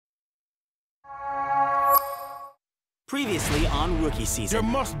Previously on rookie There season.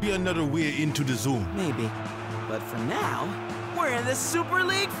 must be another way into the zone. Maybe. But for now, we're in the Super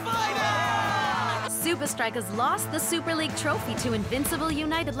League Final! Supa Strikas lost the Super League trophy to Invincible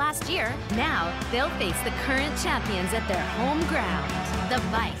United last year. Now, they'll face the current champions at their home ground, the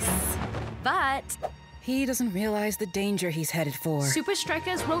Vice. But he doesn't realize the danger he's headed for. Supa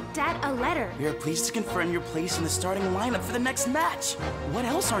Strikas wrote Dad a letter. We are pleased to confirm your place in the starting lineup for the next match. What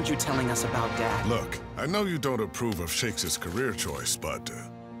else aren't you telling us about Dad? Look, I know you don't approve of Shakes' career choice, but,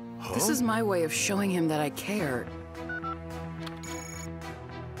 This is my way of showing him that I care.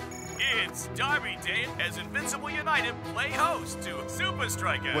 It's Derby Day as Invincible United play host to Supa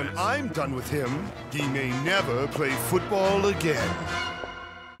Strikas. When I'm done with him, he may never play football again.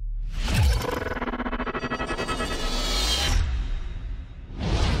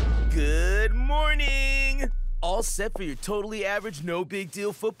 Good morning! All set for your totally average, no big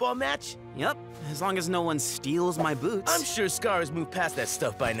deal football match? Yep, as long as no one steals my boots. I'm sure Scar has moved past that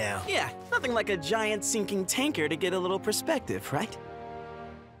stuff by now. Yeah, nothing like a giant sinking tanker to get a little perspective, right?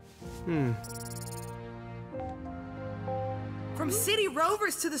 From City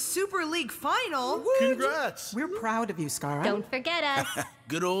Rovers to the Super League Final. Congrats! We're proud of you, Scar. Don't forget us.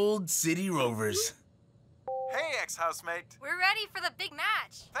 Good old City Rovers. Hey, ex-housemate. We're ready for the big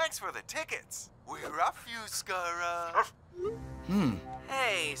match. Thanks for the tickets. We're off you, Scara.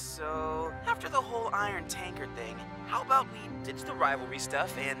 Hey, so after the whole Iron Tanker thing, how about we ditch the rivalry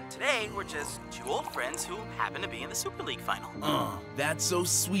stuff and today we're just two old friends who happen to be in the Super League Final. That's so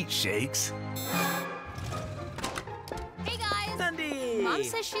sweet, Shakes. Hey, guys. Dundee! Mom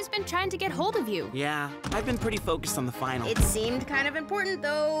says she's been trying to get hold of you. Yeah, I've been pretty focused on the final. It seemed kind of important,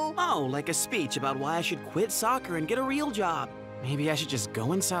 though. Oh, like a speech about why I should quit soccer and get a real job. Maybe I should just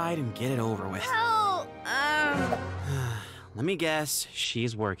go inside and get it over with. Well, Let me guess,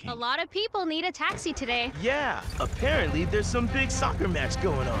 she's working. a lot of people need a taxi today. Yeah, apparently there's some big soccer match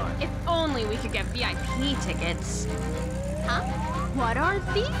going on. If only we could get VIP tickets. Huh? What are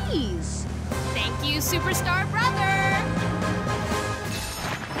these? Thank you, Superstar Brother!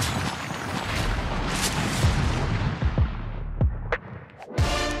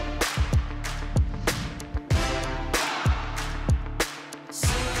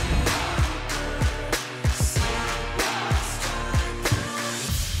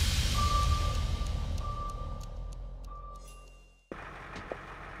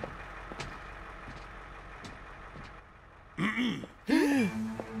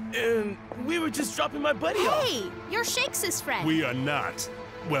 And we were just dropping my buddy off. Hey, you're Shakes' friend. We are not.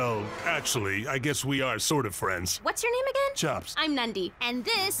 Well, actually, I guess we are sort of friends. What's your name again? Chops. I'm Nundy, and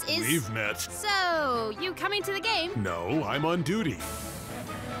this is... We've met. So, you coming to the game? No, I'm on duty.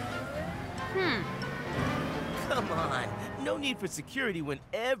 Come on. No need for security when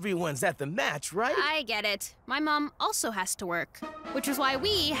everyone's at the match, right? I get it. My mom also has to work, which is why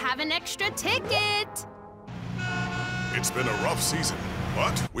we have an extra ticket. it's been a rough season.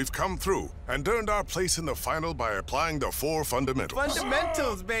 But we've come through and earned our place in the final by applying the 4 fundamentals.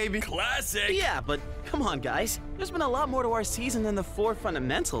 Fundamentals, baby. Classic. Yeah, but come on, guys. There's been a lot more to our season than the 4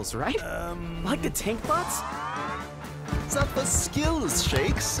 fundamentals, right? Like the tank bots? It's not the skills,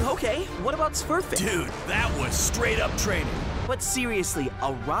 Shakes. Okay, what about Smurfing? Dude, that was straight up training. But seriously,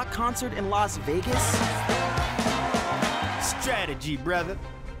 a rock concert in Las Vegas? Strategy, brother.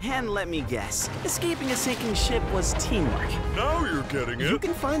 And let me guess, escaping a sinking ship was teamwork. Now you're getting You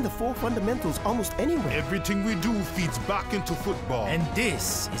can find the 4 fundamentals almost anywhere. Everything we do feeds back into football. And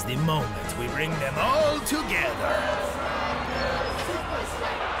this is the moment we bring them all together.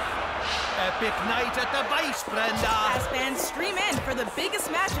 Epic night at the Vice, Brenda. As fans stream in for the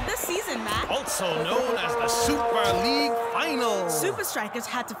biggest match of this season, Matt. Also known as the Super League Final. Supa Strikas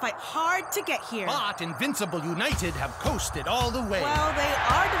had to fight hard to get here. But Invincible United have coasted all the way. Well, they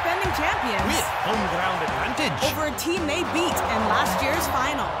are defending champions. With home ground advantage. Over a team they beat in last year's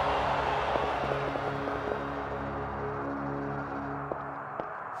final.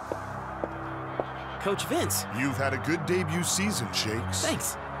 Coach Vince. You've had a good debut season, Shakes.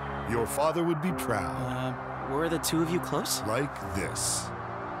 Thanks. Your father would be proud. Were the two of you close? Like this.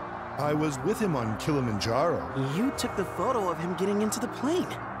 I was with him on Kilimanjaro. You took the photo of him getting into the plane.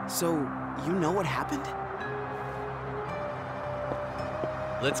 So, you know what happened?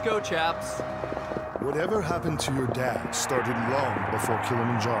 Let's go, chaps. Whatever happened to your dad started long before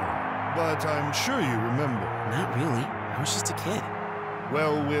Kilimanjaro. But I'm sure you remember. Not really. I was just a kid.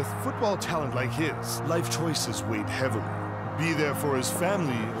 Well, with football talent like his, life choices weighed heavily. Be there for his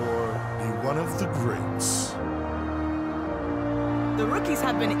family or be one of the greats. The rookies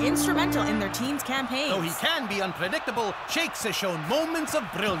have been instrumental in their team's campaigns. Though he can be unpredictable, Shakes has shown moments of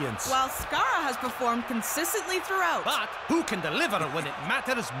brilliance. While Skara has performed consistently throughout. But who can deliver when it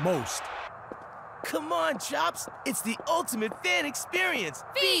matters most? Come on, Chops. It's the ultimate fan experience.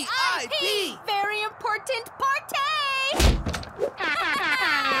 VIP! Very important party!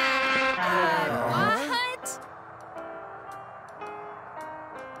 What?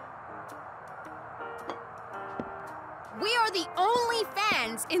 We are the only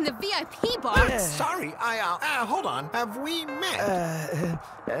fans in the VIP bar. Sorry, hold on. Have we met?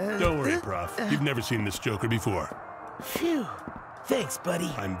 Don't worry, Prof. You've never seen this Joker before. Phew. Thanks,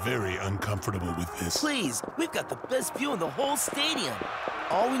 buddy. I'm very uncomfortable with this. Please, we've got the best view in the whole stadium.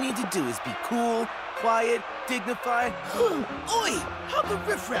 All we need to do is be cool, quiet, dignified. Oi! How'd the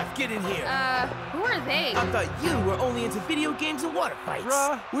riffraff get in here? Who are they? I thought you were only into video games and water fights.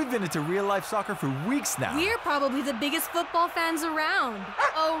 Bruh, we've been into real-life soccer for weeks now. We're probably the biggest football fans around.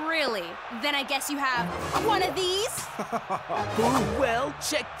 Oh, really? Then I guess you have one of these? Well,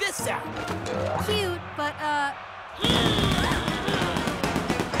 check this out. Cute, but,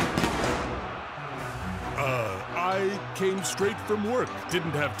 I came straight from work.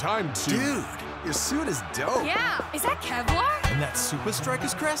 Didn't have time to... Dude, your suit is dope. yeah. Is that Kevlar? And that Supa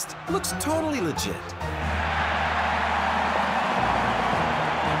Strikas crest looks totally legit.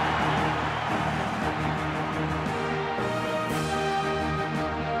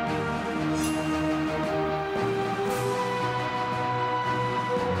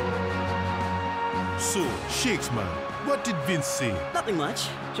 So, Shakes, man, what did Vince say? Nothing much.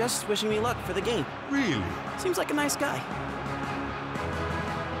 Just wishing me luck for the game. Really? Seems like a nice guy.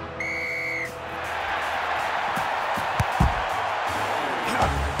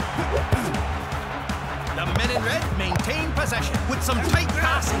 The men in red maintain possession with some tight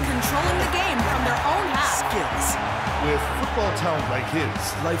passing. Controlling the game from their own half. Skills. With football talent like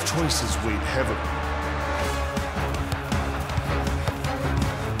his, life choices weigh heavily.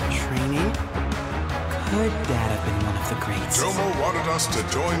 Training? Could Dad have been one of the greats? Jomo wanted us to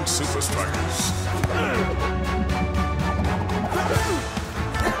join Supa Strikas.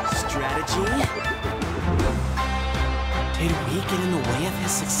 Strategy? Did we get in the way of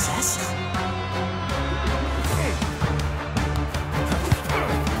his success?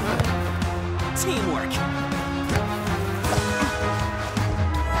 Teamwork.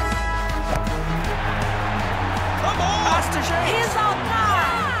 Come on! He's all power!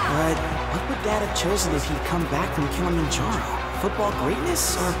 But what would Dad have chosen if he'd come back from Kilimanjaro? Football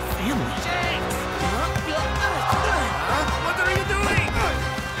greatness or family? What are you doing?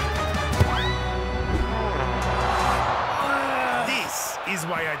 This is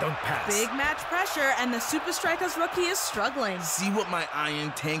why I don't pass. Big match pressure, and the Supa Strikas rookie is struggling. See what my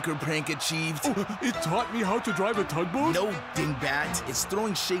iron tanker prank achieved? It taught me how to drive a tugboat? No, dingbat. It's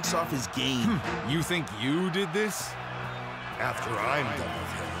throwing Shakes off his game. You think you did this? After I'm done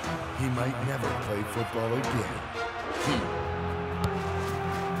with him, he might never play football again.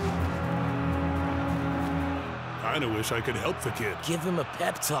 Kinda wish I could help the kid. Give him a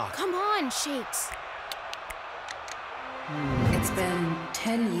pep talk. Come on, Shakes. It's been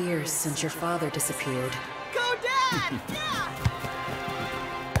 10 years since your father disappeared. Go, Dad! Yeah!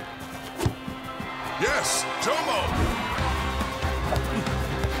 Yes, Jomo!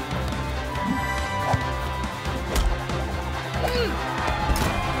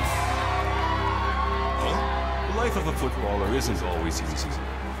 The life of a footballer isn't always easy.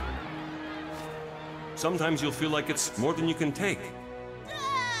 Sometimes you'll feel like it's more than you can take.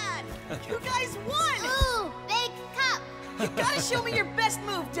 Dad! You guys won! Ooh, big cup. You gotta show me your best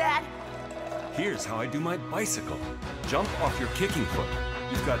move, Dad! Here's how I do my bicycle. Jump off your kicking foot.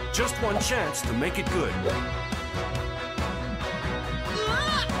 You've got just one chance to make it good.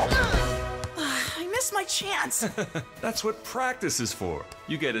 I missed my chance. That's what practice is for.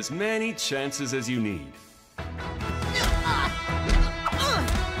 You get as many chances as you need.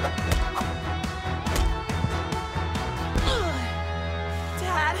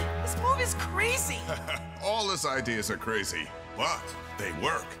 Dad, this move is crazy. All his ideas are crazy, but they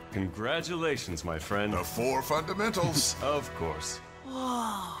work. Congratulations, my friend. The 4 fundamentals. Of course.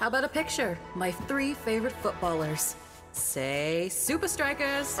 How about a picture? My 3 favorite footballers. Say Supa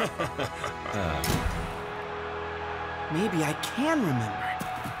Strikas. Maybe I can remember.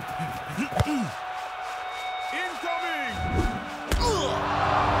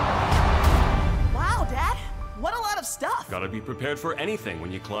 Wow, Dad. What a lot of stuff. Gotta be prepared for anything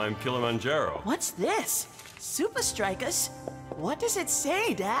when you climb Kilimanjaro. What's this? Supa Strikas? What does it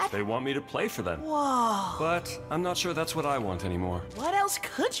say, Dad? They want me to play for them. Whoa. But I'm not sure that's what I want anymore. What else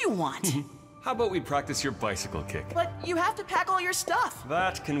could you want? How about we practice your bicycle kick? But you have to pack all your stuff.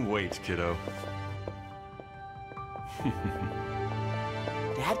 That can wait, kiddo.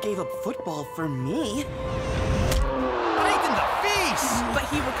 Dad gave up football for me. Right in the face! But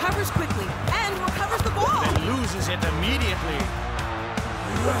he recovers quickly and recovers the ball. Then loses it immediately.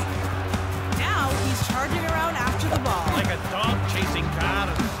 Now he's charging around after the ball. Like a dog chasing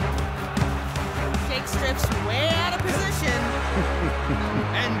cars. Shakes strips way out of position.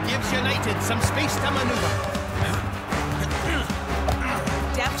 And gives United some space to maneuver.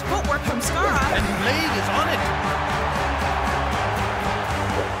 Deft footwork from Skara. And Blade is on it.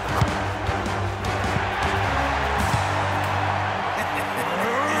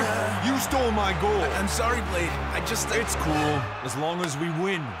 You stole my goal. I'm sorry, Blade. It's cool, as long as we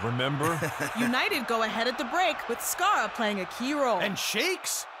win, remember? United go ahead at the break with Skara playing a key role. And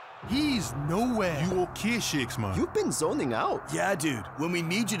Shakes? He's nowhere. You okay, Shakes, man? You've been zoning out. Yeah, dude. When we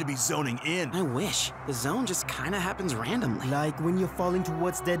need you to be zoning in. I wish. The zone just kinda happens randomly. Like when you're falling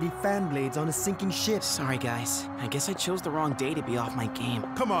towards deadly fan blades on a sinking ship. Sorry, guys. I guess I chose the wrong day to be off my game.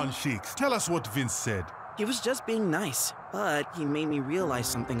 Come on, Shakes. Tell us what Vince said. He was just being nice, but he made me realize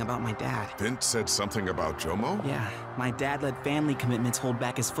something about my dad. Vince said something about Jomo? Yeah, my dad let family commitments hold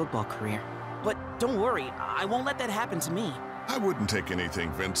back his football career. But don't worry, I won't let that happen to me. I wouldn't take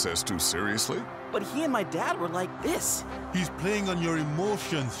anything Vince says too seriously. But he and my dad were like this. He's playing on your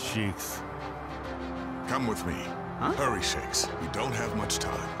emotions, Shakes. Come with me. Huh? Hurry, Shakes. We don't have much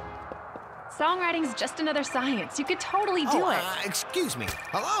time. Songwriting's just another science. You could totally do it. Excuse me.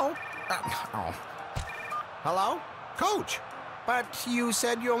 Hello? Hello? Coach? But you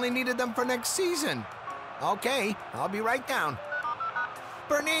said you only needed them for next season. Okay, I'll be right down.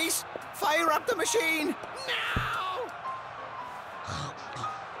 Bernice, fire up the machine! Now!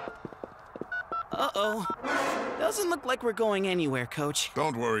 Uh-oh. Doesn't look like we're going anywhere, Coach.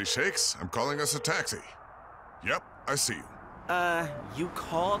 Don't worry, Shakes. I'm calling us a taxi. Yep, I see you. You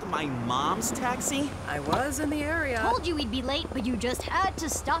called my mom's taxi? I was in the area. Told you we'd be late, but you just had to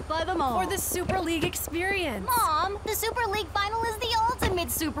stop by the mall. For the Super League experience. Mom, the Super League final is the ultimate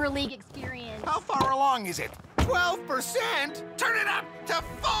Super League experience. How far along is it? 12%? Turn it up to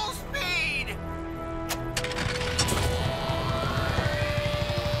full speed!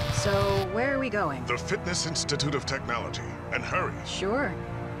 So, where are we going? The Fitness Institute of Technology. And hurry. Sure.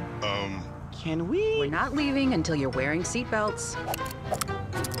 Can we? We're not leaving until you're wearing seatbelts.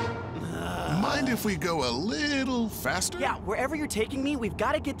 Mind if we go a little faster? Yeah, wherever you're taking me, we've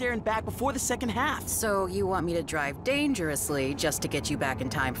got to get there and back before the second half. So you want me to drive dangerously just to get you back in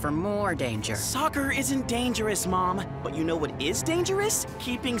time for more danger? Soccer isn't dangerous, Mom. But you know what is dangerous?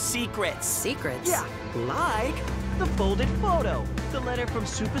 Keeping secrets. Secrets? Yeah, like the folded photo, the letter from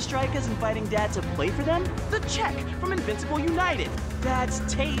Supa Strikas inviting Dad to play for them, the check from Invincible United, Dad's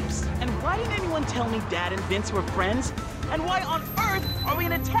tapes, and why didn't anyone tell me Dad and Vince were friends? And why on earth are we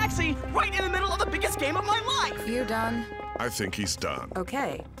in a taxi right in the middle of the biggest game of my life? You done? I think he's done.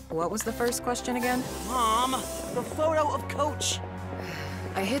 Okay. What was the first question again? Mom, the photo of Coach.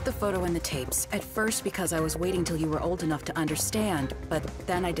 I hid the photo in the tapes, at first because I was waiting till you were old enough to understand, but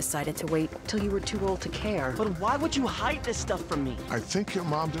then I decided to wait till you were too old to care. But why would you hide this stuff from me? I think your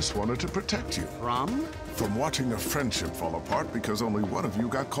mom just wanted to protect you. From? From watching a friendship fall apart because only one of you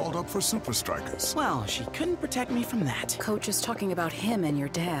got called up for Supa Strikas. Well, she couldn't protect me from that. Coach is talking about him and your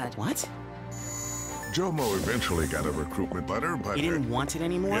dad. What? Jomo eventually got a recruitment letter, but... He didn't want it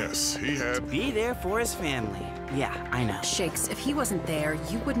anymore? Yes, he had... Be there for his family. Yeah, I know. Shakes, if he wasn't there,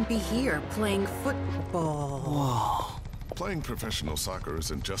 you wouldn't be here playing football. Whoa. Playing professional soccer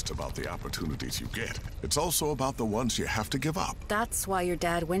isn't just about the opportunities you get. It's also about the ones you have to give up. That's why your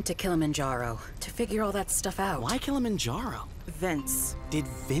dad went to Kilimanjaro, to figure all that stuff out. Why Kilimanjaro? Vince. Did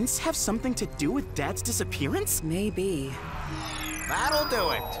Vince have something to do with Dad's disappearance? Maybe. That'll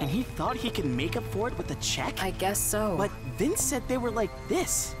do it. And he thought he could make up for it with a check? I guess so. But Vince said they were like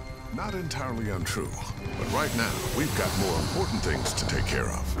this. Not entirely untrue. But right now, we've got more important things to take care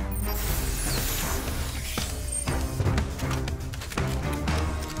of.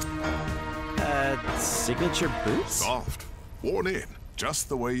 Signature boots? Soft. Worn in. Just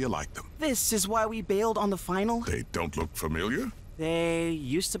the way you like them. This is why we bailed on the final? They don't look familiar? They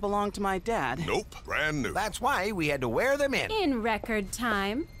used to belong to my dad. Nope. Brand new. That's why we had to wear them in. In record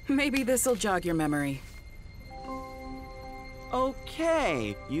time. Maybe this'll jog your memory.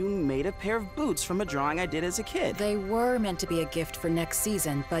 Okay, you made a pair of boots from a drawing I did as a kid. They were meant to be a gift for next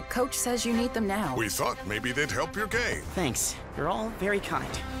season, but Coach says you need them now. We thought maybe they'd help your game. Thanks. You're all very kind.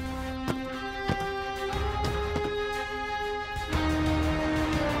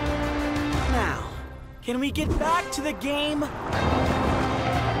 Now, can we get back to the game?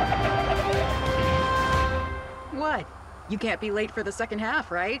 What? You can't be late for the second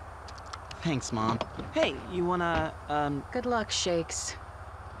half, right? Thanks, Mom. Hey, you wanna, Good luck, Shakes.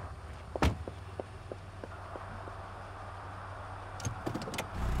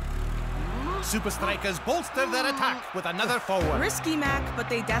 Supa Strikas bolster their attack with another forward. Risky, Mac, but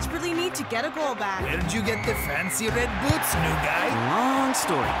they desperately need to get a goal back. Where'd you get the fancy red boots, new guy? Long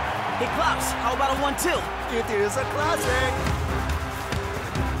story. Hey, Klaus, how about a 1-2? It is a classic.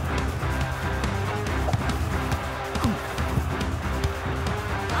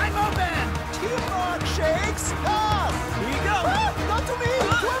 I'm open! Teamwork, Shakes! Pass! Here you go! Ah, not to me!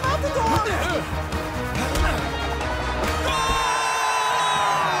 To Matador!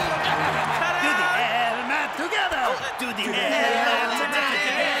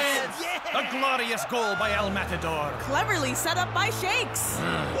 A glorious goal by El Matador. Cleverly set up by Shakes. The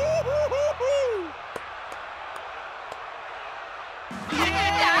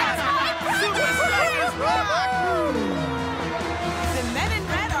men in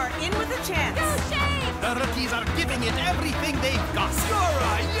red are in with a chance. The rookies are giving it everything they've got.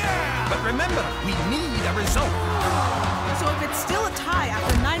 Yeah! But remember, we need a result. So if it's still a tie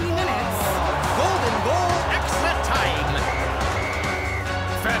after 90 minutes... Golden goal, extra time.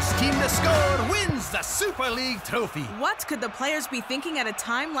 First team to score wins the Super League trophy. What could the players be thinking at a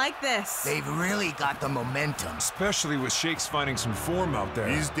time like this? They've really got the momentum. Especially with Shakes finding some form out there.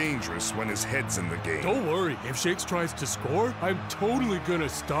 He's dangerous when his head's in the game. Don't worry, if Shakes tries to score, I'm totally gonna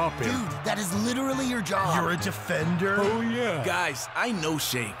stop him. Dude, that is literally your job. You're a defender? Oh yeah. Guys, I know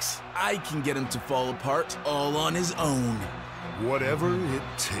Shakes. I can get him to fall apart all on his own. Whatever it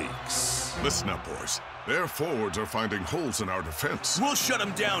takes. Listen up, boys. Their forwards are finding holes in our defense. We'll shut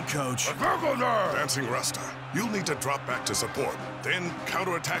him down, Coach. Dancing Rasta, you'll need to drop back to support, then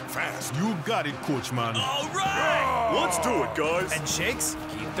counterattack fast. You got it, coach, man. All right! Let's do it, guys. And Shakes,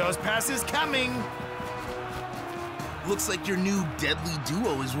 keep those passes coming. Looks like your new deadly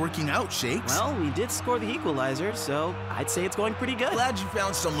duo is working out, Shakes. Well, we did score the equalizer, so I'd say it's going pretty good. Glad you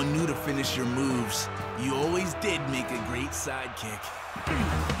found someone new to finish your moves. You always did make a great sidekick.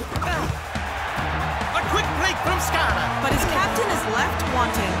 A quick break from Skara. But his captain is left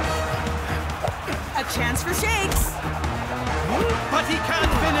wanting. A chance for Shakes. But he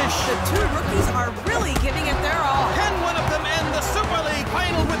can't finish. The two rookies are really giving it their all. Can one of them end the Super League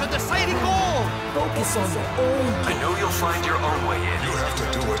final with a deciding goal? Focus on the own. I know you'll find your own way in. You have to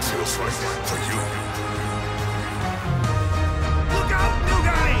do what feels right for you. Look out, new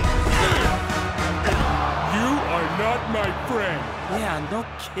guy! You are not my friend. Yeah, no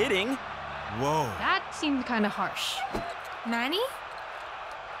kidding. Whoa. That seemed kind of harsh. Manny?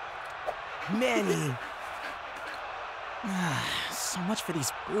 Manny. So much for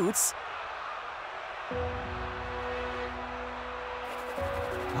these boots.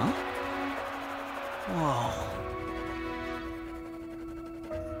 Huh? Whoa.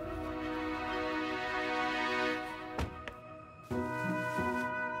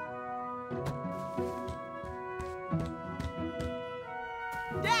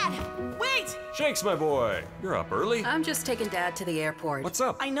 Dad, wait! Shakes, my boy. You're up early. I'm just taking Dad to the airport. What's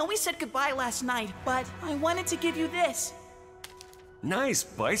up? I know we said goodbye last night, but I wanted to give you this. Nice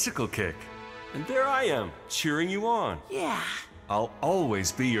bicycle kick. And there I am, cheering you on. Yeah. I'll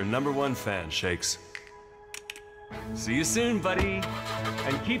always be your #1 fan, Shakes. See you soon, buddy.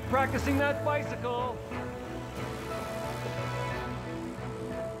 And keep practicing that bicycle.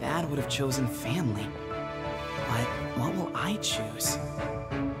 Dad would have chosen family. But what will I choose?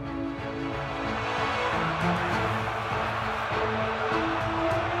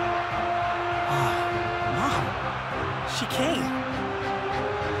 Mom, she came.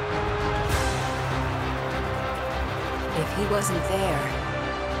 If he wasn't there,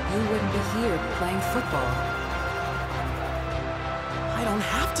 you wouldn't be here playing football. I don't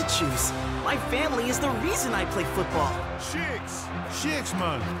have to choose. My family is the reason I play football. Shakes! Shakes,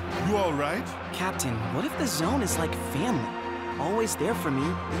 man. You all right? Captain, what if the zone is like family? Always there for me,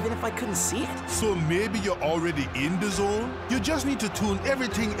 even if I couldn't see it. So maybe you're already in the zone? You just need to tune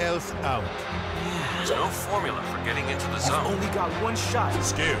everything else out. There's no formula for getting into the zone. Only got one shot.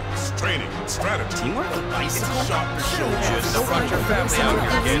 Skills, training, strategy. Teamwork? Bicycle shot for show. Just to front your family out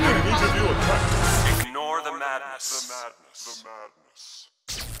here, kid. Interview at practice. Ignore the madness. The madness.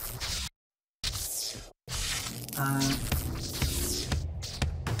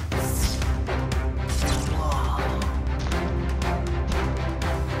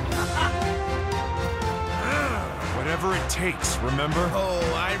 Whatever it takes, remember? Oh,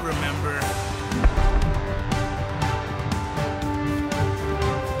 I remember.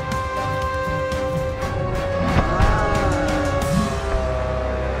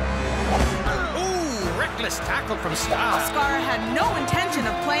 Ooh, reckless tackle. tackle from Scar. Scar had no intention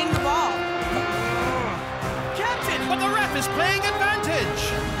of playing the ball. Captain, but the ref is playing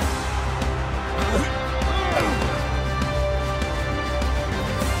advantage.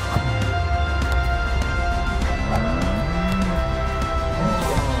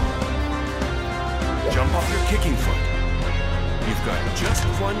 Jump off your kicking foot. You've got just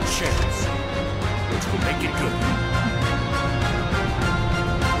one chance, which will make it good.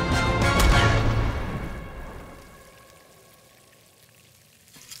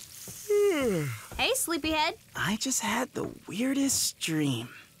 Hey, sleepyhead. I just had the weirdest dream.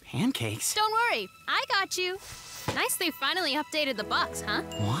 Pancakes? Don't worry, I got you. Nice they finally updated the box, huh?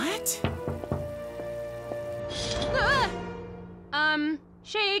 What?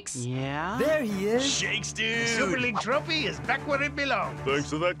 Shakes. Yeah? There he is. Shakes, dude. Super League trophy is back where it belongs. Thanks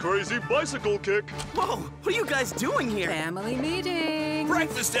to that crazy bicycle kick. Whoa, what are you guys doing here? Family meeting.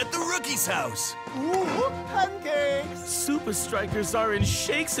 Breakfast at the rookie's house. Ooh, pancakes. Supa Strikas are in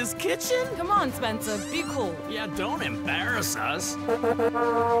Shakes' kitchen? Come on, Spencer, be cool. Yeah, don't embarrass us. Supa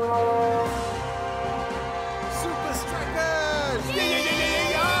Strikas!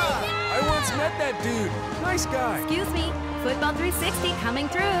 I once met that dude. Nice guy. Excuse me, Football 360 coming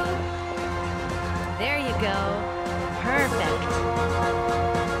through. There you go. Perfect.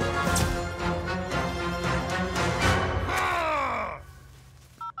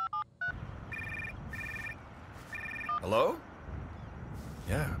 Hello?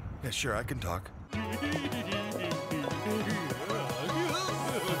 Yeah, sure, I can talk.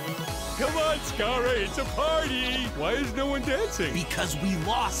 Come on, Scara, it's a party. Why is no one dancing? Because we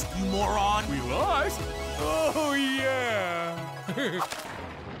lost, you moron. We lost? Oh, yeah.